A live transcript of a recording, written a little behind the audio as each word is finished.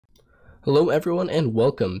Hello everyone and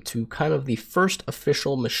welcome to kind of the first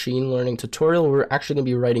official machine learning tutorial where we're actually going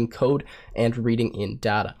to be writing code and reading in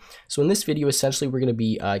data. So in this video essentially we're going to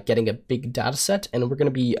be getting a big data set and we're going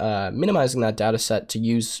to be minimizing that data set to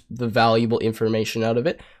use the valuable information out of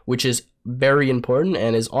it, which is very important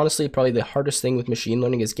and is honestly probably the hardest thing with machine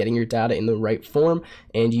learning is getting your data in the right form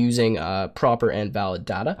and using proper and valid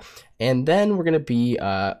data. And then we're going to be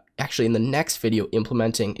actually in the next video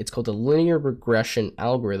implementing, it's called a linear regression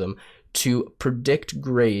algorithm to predict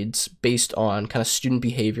grades based on kind of student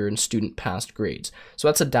behavior and student past grades. So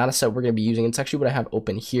that's a data set we're going to be using. It's actually what I have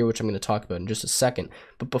open here, which I'm going to talk about in just a second.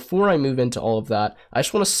 But before I move into all of that, I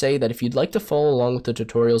just want to say that if you'd like to follow along with the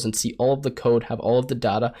tutorials and see all of the code, have all of the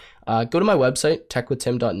data, go to my website,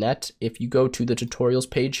 techwithtim.net. If you go to the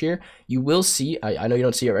tutorials page here, you will see, I know you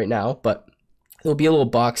don't see it right now, but there'll be a little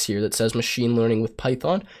box here that says machine learning with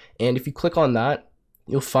Python. And if you click on that,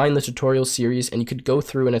 you'll find the tutorial series and you could go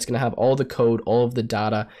through and it's going to have all the code, all of the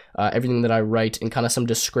data, everything that I write, and kind of some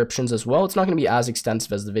descriptions as well. It's not going to be as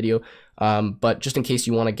extensive as the video, but just in case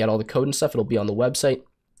you want to get all the code and stuff, it'll be on the website.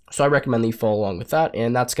 So I recommend that you follow along with that,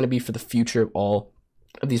 and that's going to be for the future of all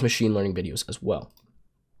of these machine learning videos as well.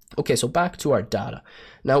 Okay, so back to our data.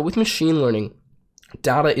 Now with machine learning,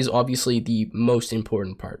 data is obviously the most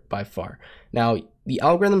important part by far. Now the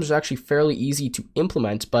algorithms are actually fairly easy to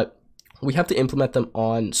implement, but we have to implement them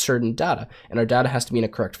on certain data, and our data has to be in a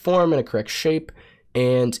correct form, in a correct shape,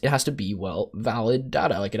 and it has to be, well, valid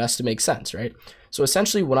data. Like, it has to make sense, right? So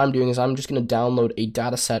essentially what I'm doing is I'm just going to download a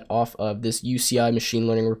data set off of this UCI machine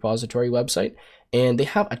learning repository website, and they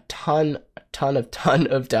have a ton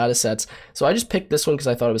of data sets. So I just picked this one because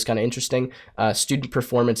I thought it was kind of interesting, student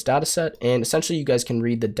performance data set, and essentially you guys can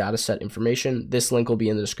read the data set information. This link will be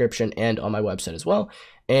in the description and on my website as well.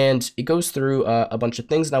 And it goes through a bunch of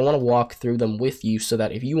things, and I want to walk through them with you so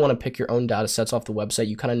that if you want to pick your own data sets off the website,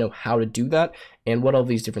 you kind of know how to do that and what all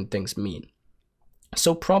these different things mean.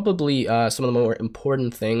 So probably some of the more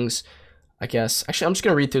important things, I guess, actually I'm just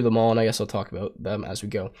going to read through them all and I guess I'll talk about them as we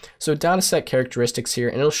go. So dataset characteristics here,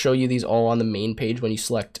 and it'll show you these all on the main page when you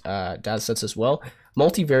select datasets as well.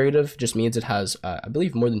 Multivariative just means it has, I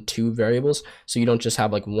believe, more than 2 variables. So you don't just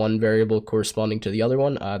have like one variable corresponding to the other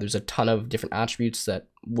one. There's a ton of different attributes that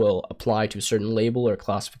will apply to a certain label or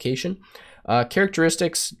classification.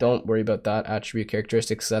 Characteristics, don't worry about that. Attribute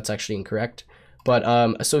characteristics, that's actually incorrect. But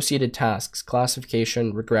associated tasks,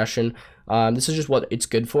 classification, regression, this is just what it's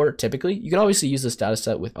good for typically. You can obviously use this data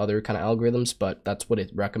set with other kind of algorithms, but that's what it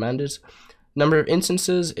recommends. Number of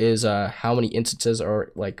instances is how many instances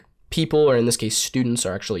are like people, or in this case students,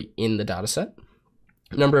 are actually in the data set.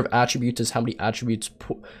 Number of attributes is how many attributes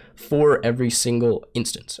for every single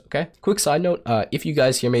instance. Okay, quick side note, if you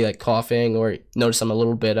guys hear me like coughing or notice I'm a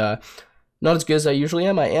little bit not as good as I usually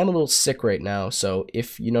am, I am a little sick right now, so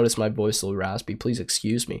if you notice my voice a little raspy, please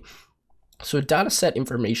excuse me. So data set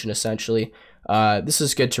information, essentially, this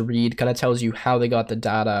is good to read, kind of tells you how they got the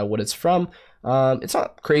data, what it's from. It's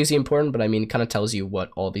not crazy important, but I mean, it kind of tells you what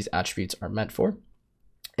all these attributes are meant for.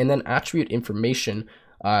 And then attribute information,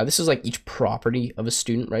 this is like each property of a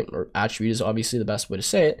student, right? Or attribute is obviously the best way to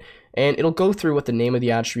say it. And it'll go through what the name of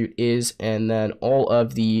the attribute is and then all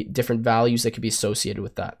of the different values that could be associated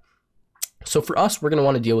with that. So for us, we're going to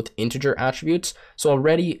want to deal with integer attributes. So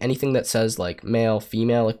already anything that says like male,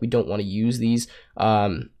 female, like we don't want to use these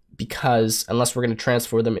because unless we're going to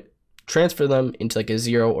transfer them into like a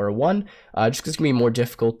 0 or a 1, just because it's going to be more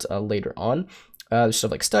difficult later on. There's stuff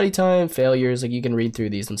like study time, failures, like you can read through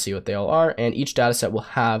these and see what they all are, and each data set will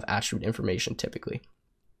have attribute information typically.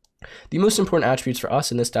 The most important attributes for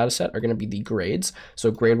us in this data set are going to be the grades,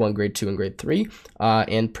 so grade 1, grade 2, and grade 3,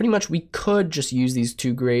 and pretty much we could just use these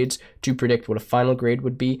 2 grades to predict what a final grade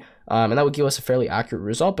would be, and that would give us a fairly accurate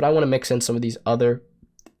result, but I want to mix in some of these other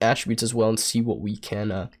attributes as well and see what we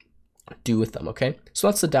can do with them, okay? So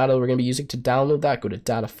that's the data we're going to be using. To download that, go to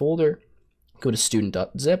data folder, go to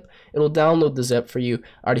student.zip. It'll download the zip for you.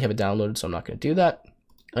 I already have it downloaded, so I'm not going to do that.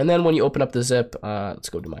 And then when you open up the zip, let's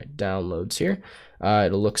go to my downloads here.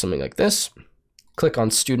 It'll look something like this. Click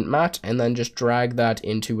on student mat and then just drag that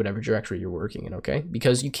into whatever directory you're working in, okay?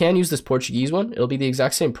 Because you can use this Portuguese one. It'll be the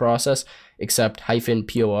exact same process except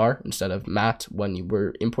 -por instead of mat when you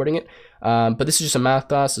were importing it. But this is just a math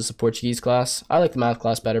class. This is a Portuguese class. I like the math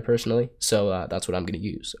class better personally, so that's what I'm going to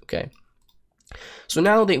use, okay? So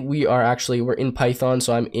now that we're in Python,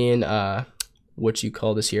 so I'm in what you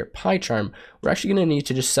call this here, PyCharm, we're actually going to need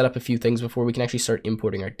to just set up a few things before we can actually start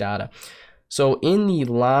importing our data. So in the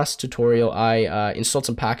last tutorial, I installed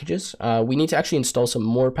some packages. We need to actually install some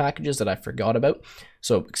more packages that I forgot about.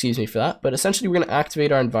 So excuse me for that. But essentially, we're going to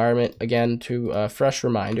activate our environment again to a fresh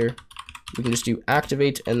reminder. we can just do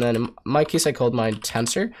activate, and then in my case I called mine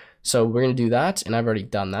tensor. So we're going to do that, and I've already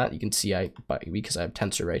done that. You can see because I have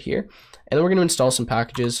tensor right here. And then we're going to install some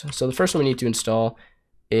packages. So the first one we need to install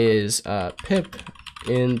is pip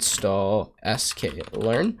install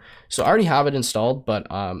sklearn. So I already have it installed, but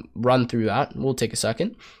run through that. We'll take a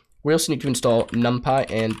second. We also need to install numpy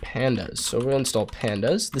and pandas. So we're going to install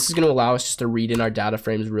pandas. This is going to allow us just to read in our data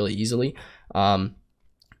frames really easily.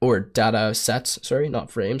 Or data sets, sorry, not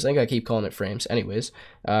frames. I think I keep calling it frames. Anyways,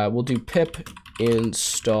 we'll do pip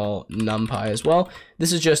install numpy as well.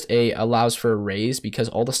 This is just allows for arrays, because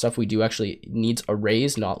all the stuff we do actually needs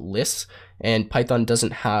arrays, not lists. And Python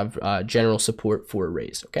doesn't have general support for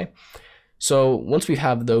arrays, okay? So once we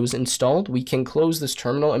have those installed, we can close this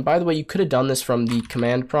terminal. And by the way, you could have done this from the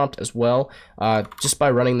command prompt as well. Just by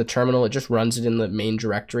running the terminal, it just runs it in the main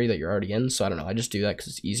directory that you're already in. So I don't know, I just do that because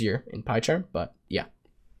it's easier in PyCharm, but yeah.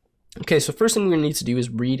 Okay, so first thing we're gonna need to do is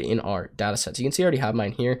read in our data sets. You can see I already have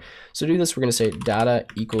mine here. So to do this, we're gonna say data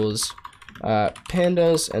equals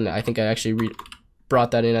pandas, and I think I actually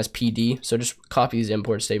brought that in as PD. So just copy these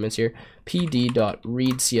import statements here.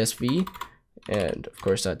 pd.read CSV, and of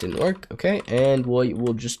course that didn't work. Okay, and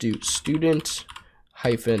we'll just do student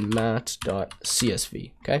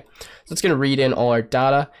mat.csv. Okay, so it's going to read in all our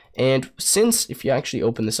data. And since, if you actually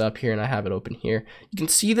open this up here, and I have it open here, you can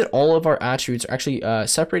see that all of our attributes are actually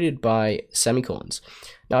separated by semicolons.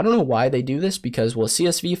 Now I don't know why they do this, because well,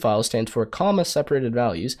 CSV file stands for comma separated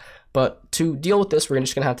values, but to deal with this, we're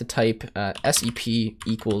just going to have to type SEP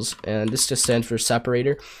equals, and this just stands for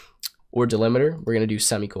separator or delimiter. We're going to do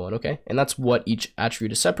semicolon, okay? And that's what each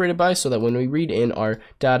attribute is separated by, so that when we read in our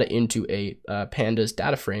data into a pandas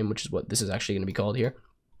data frame, which is what this is actually going to be called here,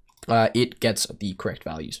 it gets the correct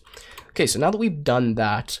values. Okay, so now that we've done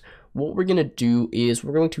that, what we're going to do is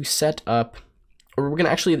we're going to set up, or we're going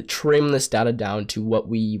to actually trim this data down to what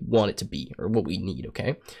we want it to be, or what we need,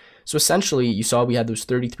 okay? So essentially, you saw we had those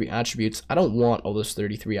 33 attributes. I don't want all those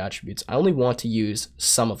 33 attributes. I only want to use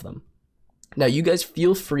some of them. Now, you guys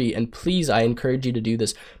feel free, and please, I encourage you to do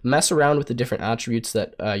this. Mess around with the different attributes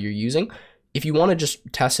that you're using. If you want to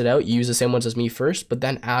just test it out, use the same ones as me first, but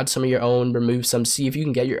then add some of your own, remove some, see if you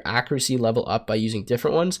can get your accuracy level up by using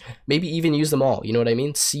different ones. Maybe even use them all, you know what I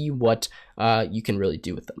mean? See what you can really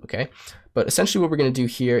do with them, okay? But essentially what we're going to do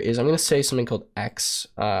here is I'm going to say something called x,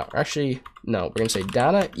 actually, no, we're going to say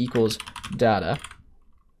data equals data,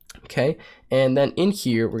 okay? And then in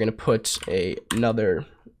here, we're going to put another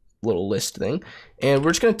little list thing, and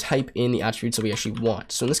we're just going to type in the attributes that we actually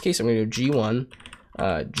want. So in this case, I'm going to do G1,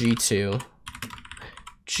 G2,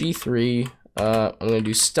 G3, I'm going to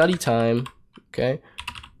do study time, okay,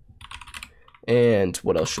 and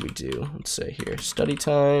what else should we do? Let's say here, study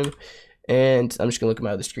time, and I'm just going to look at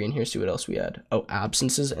my other screen here, see what else we had. Oh,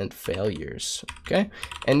 absences and failures, okay,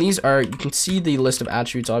 and these are, you can see the list of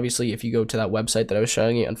attributes, obviously, if you go to that website that I was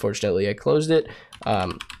showing you. Unfortunately, I closed it,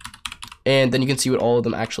 and then you can see what all of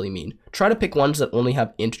them actually mean. Try to pick ones that only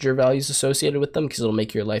have integer values associated with them, because it'll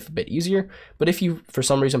make your life a bit easier. But if you, for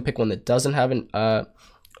some reason, pick one that doesn't have a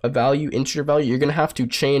value, integer value, you're going to have to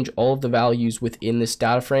change all of the values within this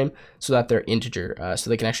data frame so that they're integer, so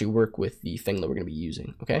they can actually work with the thing that we're going to be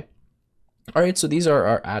using, okay? All right, so these are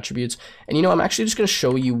our attributes, and you know, I'm actually just going to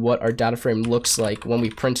show you what our data frame looks like when we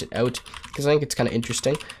print it out, because I think it's kind of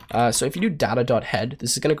interesting. So if you do data.head,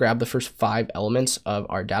 this is going to grab the first 5 elements of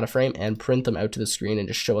our data frame and print them out to the screen and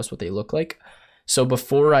just show us what they look like. So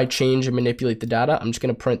before I change and manipulate the data, I'm just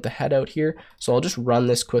going to print the head out here. So I'll just run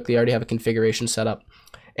this quickly. I already have a configuration set up.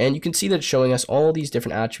 And you can see that it's showing us all these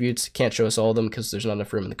different attributes. Can't show us all of them because there's not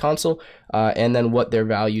enough room in the console. And then what their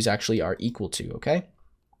values actually are equal to, okay?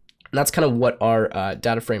 And that's kind of what our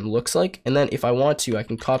data frame looks like. And then if I want to, I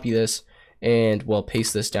can copy this and well,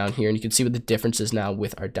 paste this down here. And you can see what the difference is now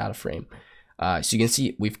with our data frame. So you can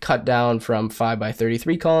see we've cut down from 5 by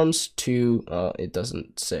 33 columns to, it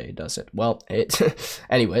doesn't say, does it? Well,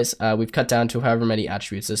 anyways, we've cut down to however many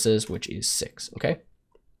attributes this is, which is 6, okay?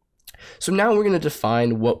 So now we're going to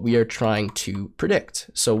define what we are trying to predict.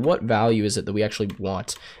 So what value is it that we actually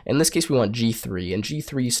want? In this case, we want G3, and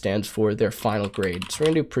G3 stands for their final grade. So we're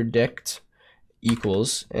going to do predict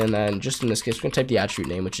equals, and then just in this case, we're going to type the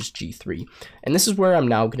attribute name, which is G3. And this is where I'm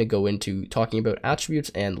now going to go into talking about attributes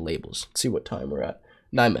and labels. Let's see what time we're at.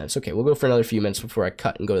 9 minutes. Okay, we'll go for another few minutes before I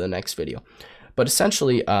cut and go to the next video. But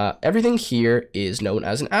essentially, everything here is known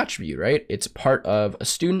as an attribute, right? It's part of a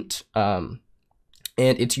student,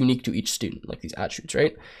 and it's unique to each student, like these attributes,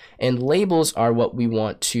 right? And labels are what we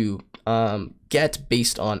want to get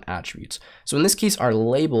based on attributes. So in this case, our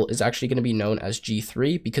label is actually going to be known as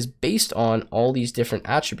G3, because based on all these different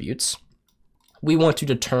attributes, we want to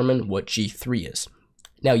determine what G3 is.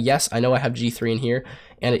 Now, yes, I know I have G3 in here,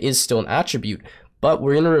 and it is still an attribute, but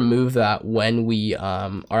we're going to remove that when we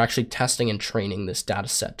are actually testing and training this data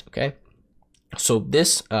set, okay? So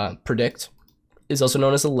this predict is also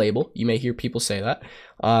known as a label. You may hear people say that.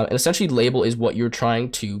 And essentially, label is what you're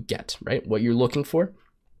trying to get, right? What you're looking for.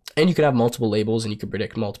 And you can have multiple labels, and you can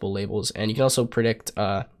predict multiple labels. And you can also predict,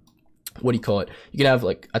 what do you call it? You can have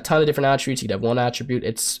like a ton of different attributes. You can have one attribute.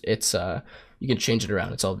 You can change it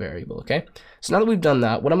around. It's all variable, okay? So now that we've done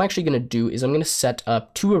that, what I'm actually going to do is I'm going to set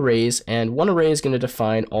up 2 arrays, and one array is going to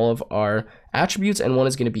define all of our attributes, and one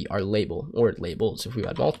is going to be our label, or labels if we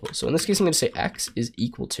had multiple. So in this case, I'm going to say x is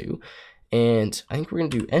equal to, and I think we're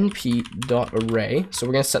going to do np.array. So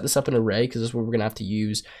we're going to set this up in array because this is what we're going to have to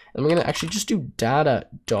use. And we're going to actually just do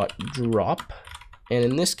data.drop. And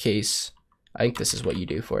in this case, I think this is what you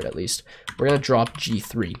do for it at least. We're going to drop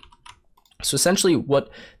G3. So essentially what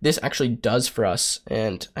this actually does for us,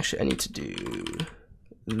 and actually I need to do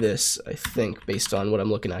this, I think, based on what I'm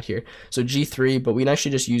looking at here. So G3, but we can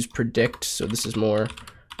actually just use predict. So this is more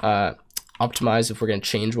optimized if we're going to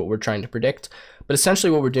change what we're trying to predict. But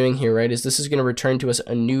essentially what we're doing here, right, is this is going to return to us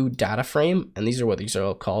a new data frame, and these are what these are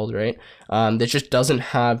all called, right, that just doesn't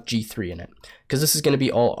have G3 in it, because this is going to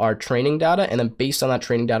be all our training data, and then based on that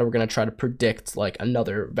training data, we're going to try to predict like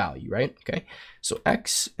another value, right? Okay, so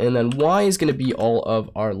X, and then Y is going to be all of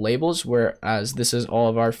our labels, whereas this is all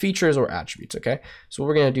of our features or attributes, okay? So what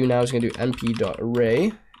we're going to do now is going to do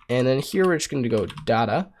np.array, and then here we're just going to go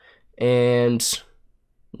data, and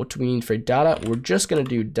what do we need for data? We're just going to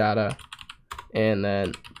do data and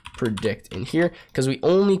then predict in here, because we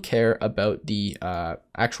only care about the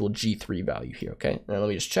actual G3 value here, okay? Now let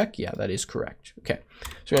me just check. Yeah, that is correct. Okay,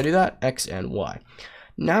 so we're gonna do that, X and Y.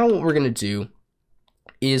 Now what we're gonna do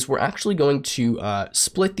is we're actually going to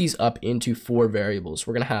split these up into 4 variables.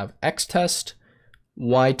 We're gonna have X test,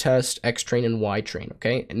 Y test, X train, and Y train,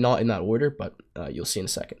 okay? And not in that order, but you'll see in a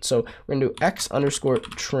second. So we're gonna do X underscore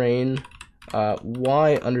train,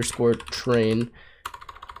 Y underscore train,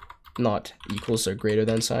 not equals or greater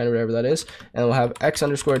than sign or whatever that is, and we'll have X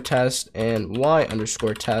underscore test and Y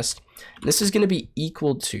underscore test. And this is going to be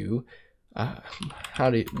equal to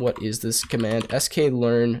what is this command?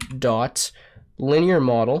 sklearn dot linear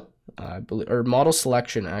model or model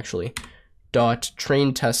selection actually dot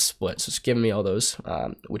train test split. So it's giving me all those,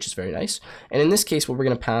 which is very nice. And in this case, what we're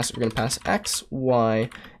going to pass X, Y,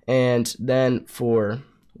 and then for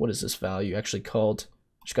what is this value actually called?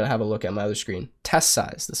 Just gotta have a look at my other screen. Test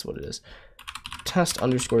size, this is what it is. Test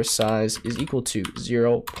underscore size is equal to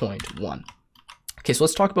 0.1. Okay, so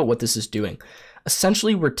let's talk about what this is doing.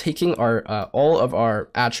 Essentially, we're taking our all of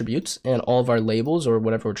our attributes and all of our labels or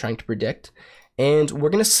whatever we're trying to predict, and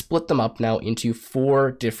we're gonna split them up now into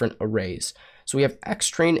 4 different arrays. So we have X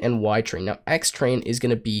train and Y train. Now, X train is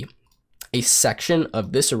gonna be a section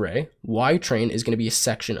of this array. Y train is gonna be a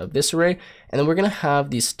section of this array, and then we're gonna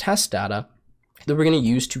have these test data that we're going to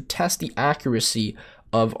use to test the accuracy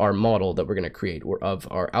of our model that we're going to create, or of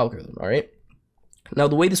our algorithm, all right? Now,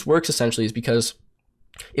 the way this works essentially is because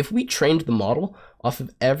if we trained the model off of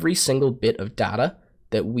every single bit of data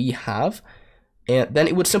that we have, and then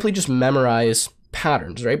it would simply just memorize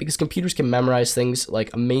patterns, right? Because computers can memorize things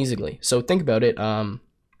like amazingly. So think about it, kind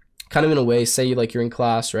of in a way, say like you're in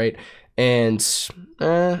class, right? And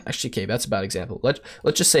actually, okay, that's a bad example. Let's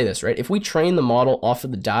just say this, right? If we train the model off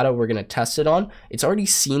of the data we're going to test it on, it's already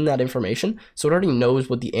seen that information, so it already knows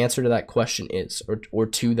what the answer to that question is, or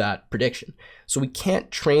to that prediction. So we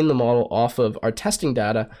can't train the model off of our testing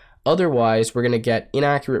data. Otherwise, we're going to get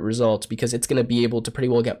inaccurate results because it's going to be able to pretty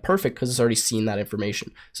well get perfect because it's already seen that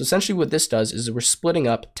information. So essentially what this does is we're splitting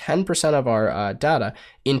up 10% of our data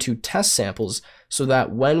into test samples so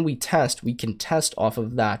that when we test, we can test off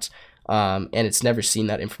of that. And it's never seen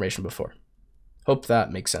that information before. Hope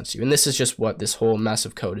that makes sense to you. And this is just what this whole mess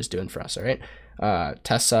of code is doing for us, all right?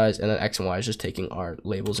 Test size, and then X and Y is just taking our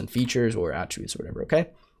labels and features or attributes or whatever, okay?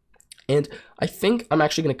 And I think I'm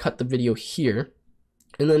actually going to cut the video here.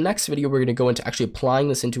 In the next video, we're going to go into actually applying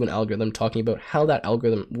this into an algorithm, talking about how that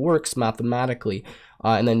algorithm works mathematically,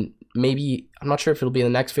 and then maybe, I'm not sure if it'll be in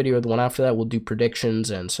the next video or the one after that, we'll do predictions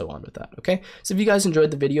and so on with that, okay? So if you guys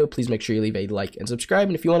enjoyed the video, please make sure you leave a like and subscribe,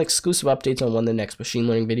 and if you want exclusive updates on when the next machine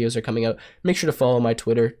learning videos are coming out, make sure to follow my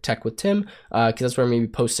Twitter, Tech with Tim, because that's where I'm going to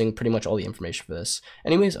be posting pretty much all the information for this.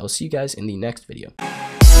 Anyways, I'll see you guys in the next video.